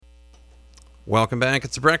Welcome back.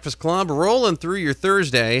 It's the Breakfast Club, rolling through your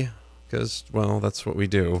Thursday, because, well, that's what we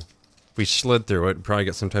do. If we slid through it, we'd probably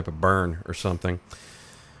get some type of burn or something.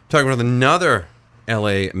 Talking with another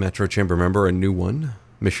LA Metro Chamber member, a new one,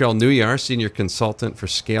 Michelle Neujahr, Senior Consultant for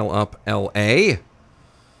Scale Up LA.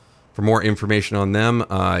 For more information on them,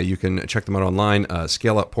 you can check them out online,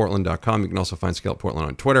 scaleupportland.com. You can also find Scale Up Portland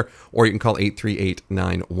on Twitter, or you can call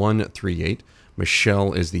 838-9138.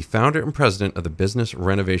 Michelle is the founder and president of the Business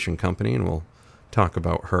Renovation Company, and we'll talk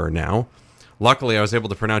about her now. Luckily, I was able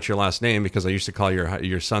to pronounce your last name because I used to call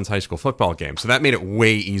your son's high school football game. So that made it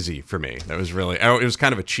way easy for me. That was really, it was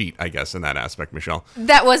kind of a cheat, I guess, in that aspect, Michelle.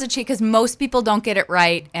 That was a cheat because most people don't get it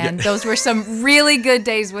right. And those were some really good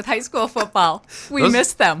days with high school football. We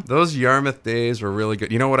missed them. Those Yarmouth days were really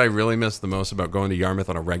good. You know what I really miss the most about going to Yarmouth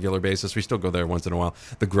on a regular basis? We still go there once in a while.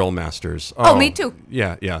 The Grill Masters. Oh, me too.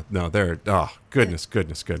 Yeah. No, they're, goodness.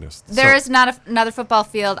 There is not another football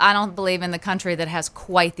field, I don't believe, in the country that has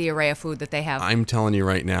quite the array of food that they have. I'm telling you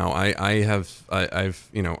right now,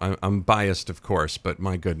 I'm biased, of course, but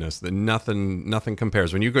my goodness, nothing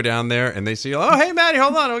compares. When you go down there and they see, oh, hey, Maddie,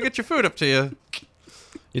 hold on, I'll get your food up to you.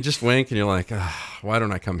 You just wink and you're like, why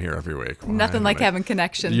don't I come here every week? Nothing like having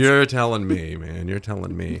connections. You're telling me, man. You're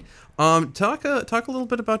telling me. Talk a little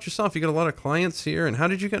bit about yourself. You got a lot of clients here, and how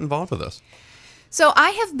did you get involved with this? So I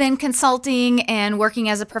have been consulting and working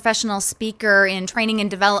as a professional speaker in training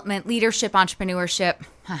and development, leadership, entrepreneurship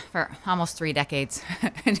for almost 3 decades,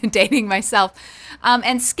 dating myself.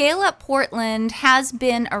 And Scale Up Portland has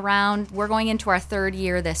been around. We're going into our 3rd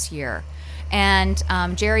year this year. And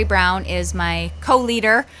Jerry Brown is my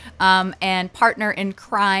co-leader and partner in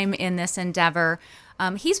crime in this endeavor.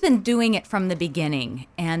 He's been doing it from the beginning,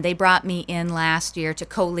 and they brought me in last year to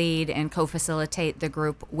co-lead and co-facilitate the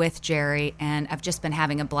group with Jerry, and I've just been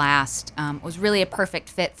having a blast. It was really a perfect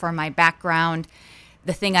fit for my background.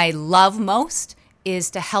 The thing I love most is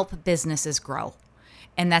to help businesses grow,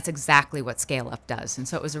 and that's exactly what Scale Up does. And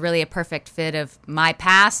so it was really a perfect fit of my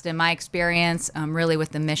past and my experience, really with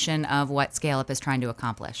the mission of what Scale Up is trying to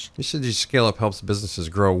accomplish. You said Scale Up helps businesses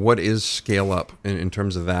grow. What is Scale Up in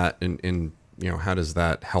terms of that, in how does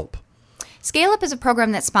that help? Scale Up is a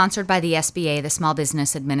program that's sponsored by the SBA, the Small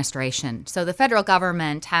Business Administration. So the federal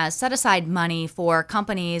government has set aside money for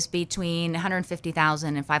companies between $150,000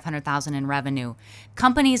 and $500,000 in revenue,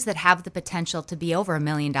 companies that have the potential to be over $1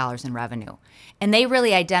 million in revenue. And they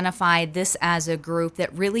really identified this as a group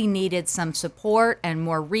that really needed some support and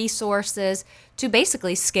more resources to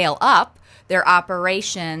basically scale up their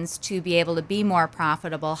operations to be able to be more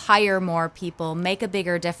profitable, hire more people, make a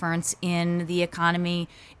bigger difference in the economy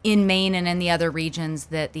in Maine and in the other regions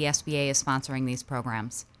that the SBA is sponsoring these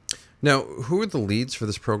programs. Now, who are the leads for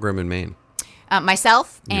this program in Maine?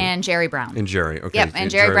 Myself and Jerry Brown. And Jerry, okay. Yep,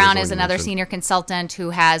 and Jerry Brown is another senior consultant who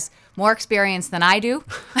has more experience than I do.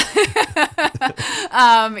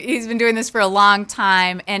 He's been doing this for a long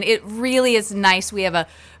time, and it really is nice. We have a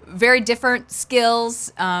very different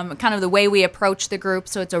skills, kind of the way we approach the group,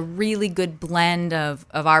 so it's a really good blend of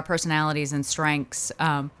our personalities and strengths,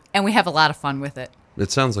 and we have a lot of fun with it. It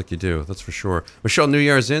sounds like you do, that's for sure. Michelle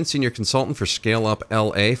Neujahr is in, Senior Consultant for Scale Up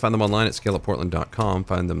LA. Find them online at scaleupportland.com.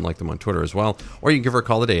 Find them, like them on Twitter as well. Or you can give her a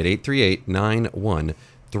call today at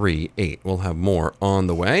 838-9138. We'll have more on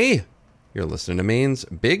the way. You're listening to Maine's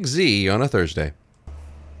Big Z on a Thursday.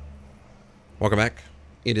 Welcome back.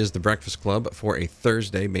 It is the Breakfast Club for a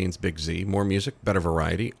Thursday, Maine's Big Z. More music, better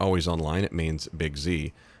variety, always online at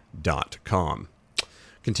mainsbigz.com.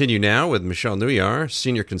 Continue now with Michelle Neujahr,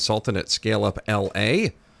 Senior Consultant at Scale Up LA.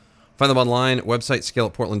 Find them online, website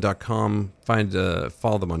scaleupportland.com.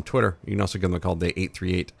 Follow them on Twitter. You can also give them a call today,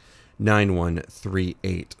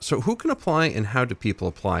 838-9138. So who can apply and how do people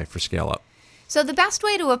apply for Scale Up? So the best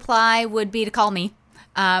way to apply would be to call me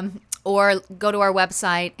or go to our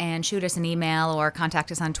website and shoot us an email or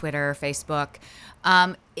contact us on Twitter or Facebook.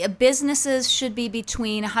 Businesses should be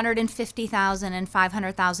between $150,000 and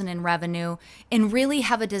 $500,000 in revenue and really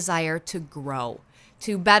have a desire to grow,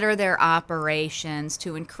 to better their operations,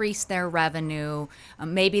 to increase their revenue.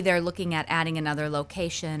 Maybe they're looking at adding another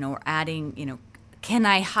location or adding, can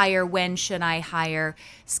I hire? When should I hire?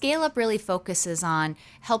 Scale Up really focuses on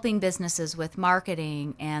helping businesses with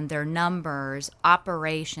marketing and their numbers,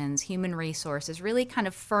 operations, human resources, really kind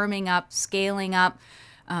of firming up, scaling up,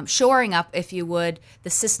 shoring up, if you would, the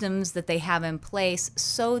systems that they have in place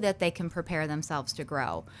so that they can prepare themselves to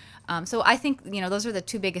grow. So I think, those are the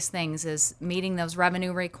two biggest things, is meeting those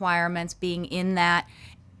revenue requirements, being in that,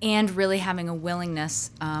 and really having a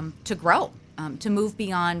willingness to grow, to move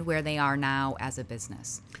beyond where they are now as a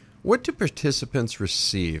business. What do participants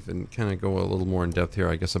receive? And kind of go a little more in depth here,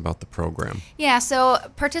 I guess, about the program. Yeah, so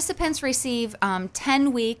participants receive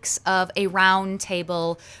 10 weeks of a round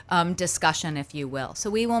table discussion, if you will.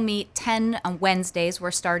 So we will meet 10 Wednesdays.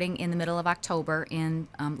 We're starting in the middle of October in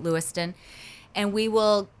Lewiston. And we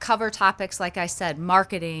will cover topics, like I said,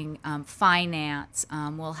 marketing, finance.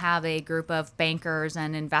 We'll have a group of bankers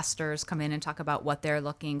and investors come in and talk about what they're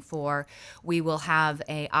looking for. We will have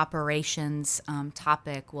a operations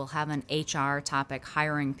topic. We'll have an HR topic,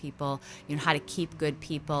 hiring people, how to keep good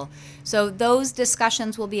people. So those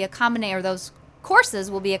discussions will be a combination, or those courses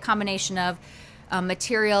will be a combination of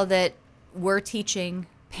material that we're teaching,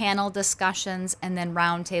 panel discussions, and then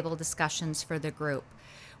roundtable discussions for the group.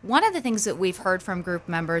 One of the things that we've heard from group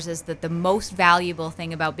members is that the most valuable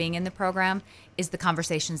thing about being in the program is the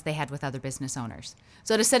conversations they had with other business owners.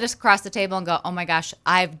 So to sit us across the table and go, oh my gosh,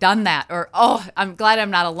 I've done that, or oh, I'm glad I'm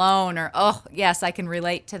not alone, or oh, yes, I can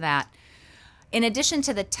relate to that. In addition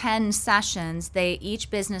to the 10 sessions, each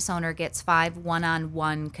business owner gets 5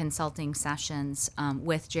 one-on-one consulting sessions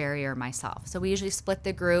with Jerry or myself. So we usually split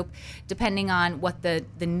the group depending on what the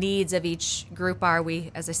needs of each group are. We,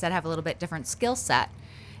 as I said, have a little bit different skill set.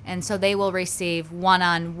 And so they will receive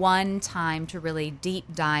one-on-one time to really deep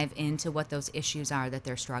dive into what those issues are that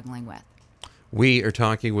they're struggling with. We are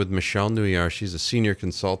talking with Michelle Neujahr. She's a senior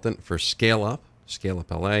consultant for Scale Up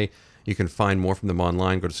LA. You can find more from them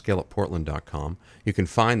online. Go to scaleupportland.com. You can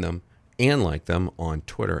find them and like them on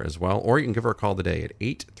Twitter as well, or you can give her a call today at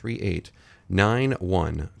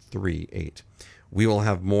 838-9138. We will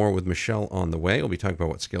have more with Michelle on the way. We'll be talking about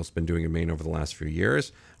what Scale's been doing in Maine over the last few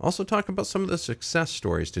years. Also talk about some of the success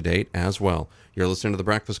stories to date as well. You're listening to The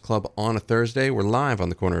Breakfast Club on a Thursday. We're live on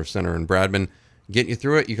the corner of Center and Bradman. Getting you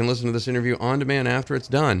through it. You can listen to this interview on demand after it's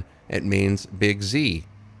done at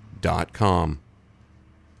mainsbigz.com.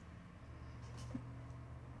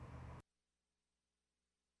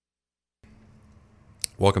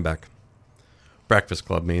 Welcome back. Breakfast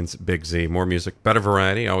Club means Big Z. More music, better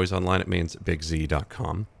variety, always online at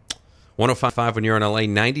mainsbigz.com. 105.5 when you're in LA,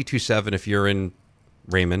 92.7 if you're in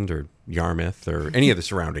Raymond or Yarmouth or any of the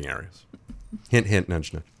surrounding areas. Hint, hint,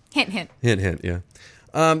 nudge, nudge. Hint, hint. Hint, hint, yeah.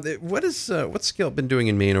 What's Scale been doing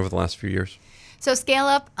in Maine over the last few years? So Scale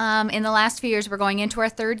Up, in the last few years, we're going into our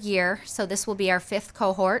third year. So this will be our 5th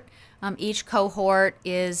cohort. Each cohort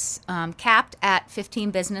is capped at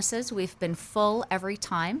 15 businesses. We've been full every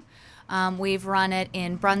time. We've run it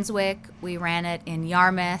in Brunswick, we ran it in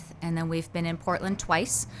Yarmouth, and then we've been in Portland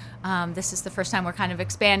twice. This is the first time we're kind of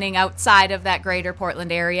expanding outside of that greater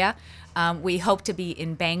Portland area. We hope to be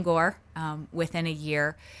in Bangor within a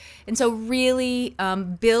year. And so really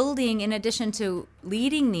building, in addition to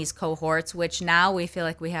leading these cohorts, which now we feel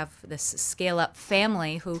like we have this scale-up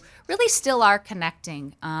family who really still are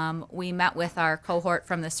connecting. We met with our cohort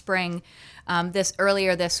from the spring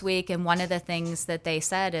earlier this week, and one of the things that they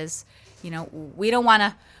said is, we don't want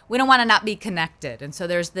to not be connected. And so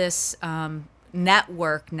there's this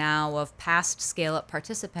network now of past scale-up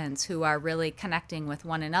participants who are really connecting with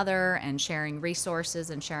one another and sharing resources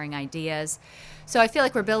and sharing ideas. So I feel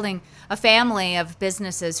like we're building a family of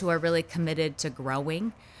businesses who are really committed to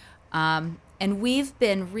growing. And we've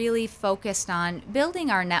been really focused on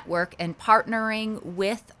building our network and partnering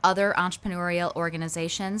with other entrepreneurial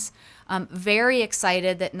organizations. Very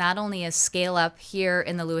excited that not only is Scale Up here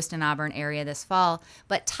in the Lewiston-Auburn area this fall,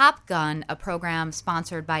 but Top Gun, a program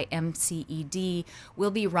sponsored by MCED,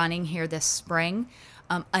 will be running here this spring.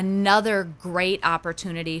 Another great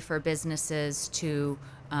opportunity for businesses to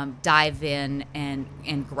dive in and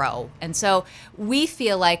grow. And so we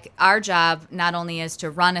feel like our job not only is to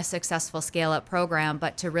run a successful scale-up program,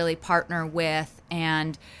 but to really partner with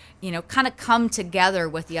and kind of come together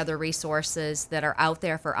with the other resources that are out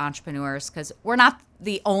there for entrepreneurs, because we're not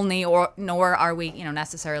the only, nor are we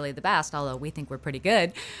necessarily the best, although we think we're pretty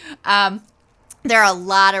good. There are a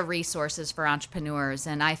lot of resources for entrepreneurs,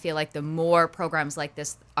 and I feel like the more programs like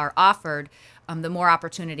this are offered, the more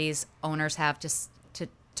opportunities owners have to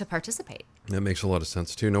participate. That makes a lot of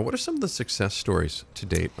sense too. Now, what are some of the success stories to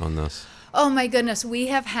date on this? Oh my goodness, we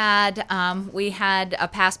have had a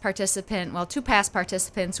past participant, two past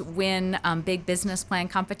participants win big business plan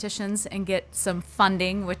competitions and get some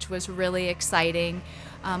funding, which was really exciting.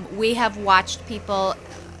 We have watched people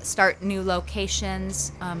start new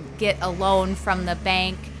locations, get a loan from the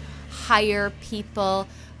bank, hire people.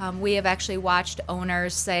 We have actually watched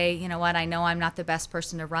owners say, you know what, I know I'm not the best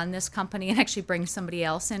person to run this company, and actually bring somebody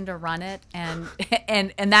else in to run it. And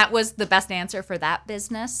that was the best answer for that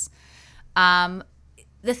business.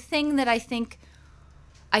 The thing that I think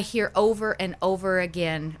I hear over and over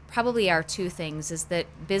again, probably are two things, is that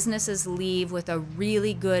businesses leave with a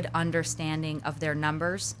really good understanding of their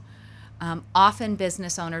numbers. Often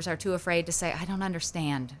business owners are too afraid to say, I don't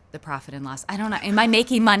understand the profit and loss. I don't know. Am I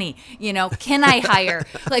making money? Can I hire?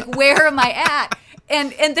 Like, where am I at?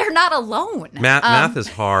 And they're not alone. Math is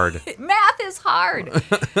hard. Math is hard.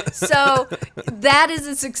 So that is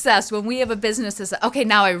a success when we have a business that says, okay,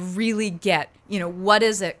 now I really get, what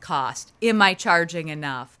does it cost? Am I charging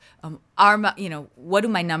enough? What do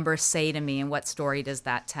my numbers say to me, and what story does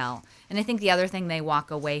that tell? And I think the other thing they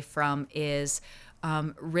walk away from is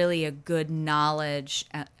really a good knowledge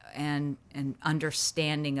and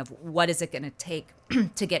understanding of what is it going to take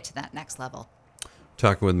to get to that next level.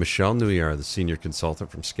 Talking with Michelle Neujahr, the senior consultant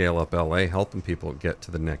from Scale Up LA, helping people get to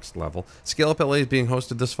the next level. Scale Up LA is being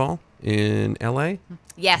hosted this fall in LA?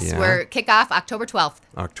 Yes, Yeah. we're kickoff October 12th.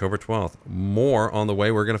 October 12th. More on the way.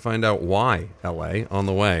 We're going to find out why LA on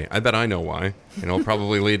the way. I bet I know why. And it'll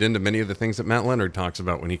probably lead into many of the things that Matt Leonard talks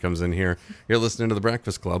about when he comes in here. You're listening to The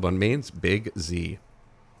Breakfast Club on Maine's Big Z.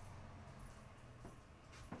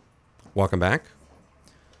 Welcome back.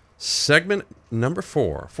 Segment number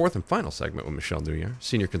 4, fourth and final segment with Michelle Neujahr,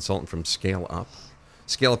 senior consultant from Scale Up.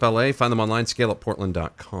 Scale Up LA, find them online,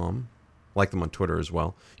 scaleupportland.com. Like them on Twitter as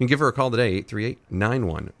well. You can give her a call today,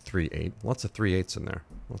 838-9138. Lots of 3-8s in there.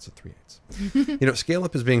 Lots of 3-8s. Scale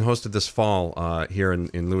Up is being hosted this fall here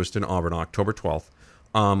in Lewiston, Auburn, October 12th.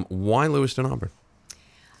 Why Lewiston, Auburn?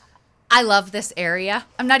 I love this area.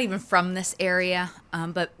 I'm not even from this area,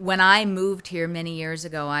 but when I moved here many years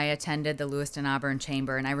ago, I attended the Lewiston Auburn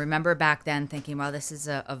Chamber, and I remember back then thinking, well, this is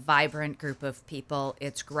a vibrant group of people.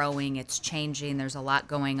 It's growing, it's changing, there's a lot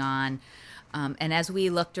going on. And as we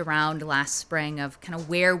looked around last spring of kind of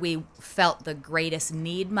where we felt the greatest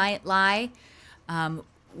need might lie,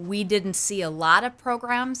 we didn't see a lot of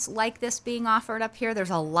programs like this being offered up here. There's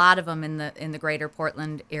a lot of them in the greater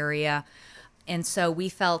Portland area. And so we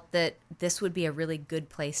felt that this would be a really good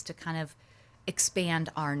place to kind of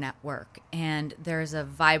expand our network. And there's a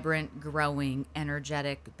vibrant, growing,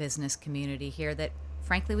 energetic business community here that,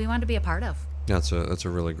 frankly, we want to be a part of. That's a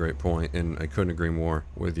really great point, and I couldn't agree more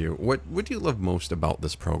with you. What do you love most about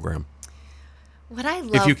this program? What I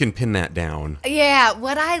love, if you can pin that down. Yeah,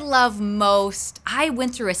 what I love most, I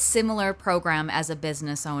went through a similar program as a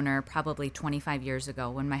business owner probably 25 years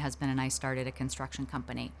ago when my husband and I started a construction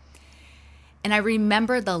company. And I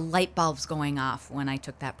remember the light bulbs going off when I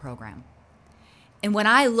took that program. And when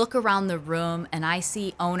I look around the room and I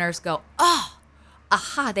see owners go, oh,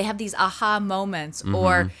 aha, they have these aha moments,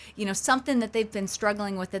 or something that they've been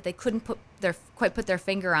struggling with that they couldn't quite put their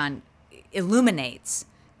finger on illuminates.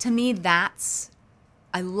 To me, I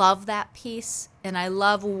love that piece, and I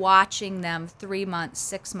love watching them 3 months,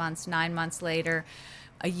 6 months, 9 months later,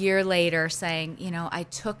 a year later, saying, I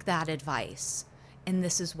took that advice, and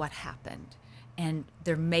this is what happened. And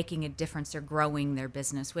they're making a difference. They're growing their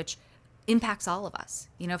business, which impacts all of us.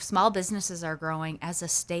 If small businesses are growing as a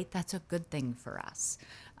state, that's a good thing for us.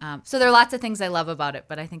 So there are lots of things I love about it,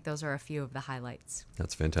 but I think those are a few of the highlights.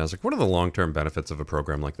 That's fantastic. What are the long-term benefits of a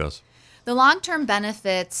program like this? The long-term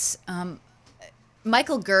benefits,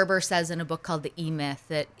 Michael Gerber says in a book called The E-Myth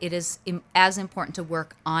that it is as important to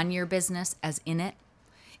work on your business as in it.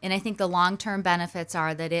 And I think the long-term benefits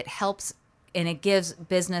are that it helps and it gives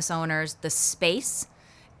business owners the space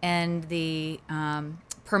and the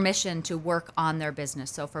permission to work on their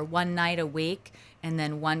business. So for one night a week and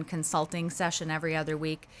then one consulting session every other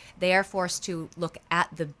week, they are forced to look at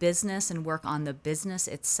the business and work on the business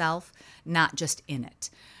itself, not just in it.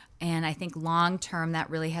 And I think long term, that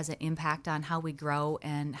really has an impact on how we grow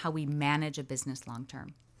and how we manage a business long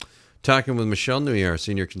term. Talking with Michelle Neujahr,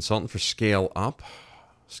 senior consultant for Scale Up.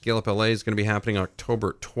 Scale Up LA is going to be happening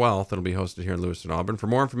October 12th. It'll be hosted here in Lewiston, Auburn. For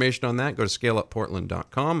more information on that, go to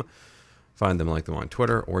scaleupportland.com. Find them, like them on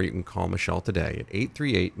Twitter, or you can call Michelle today at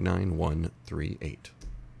 838-9138.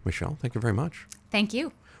 Michelle, thank you very much. Thank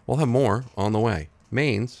you. We'll have more on the way.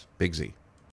 Maine's Big Z.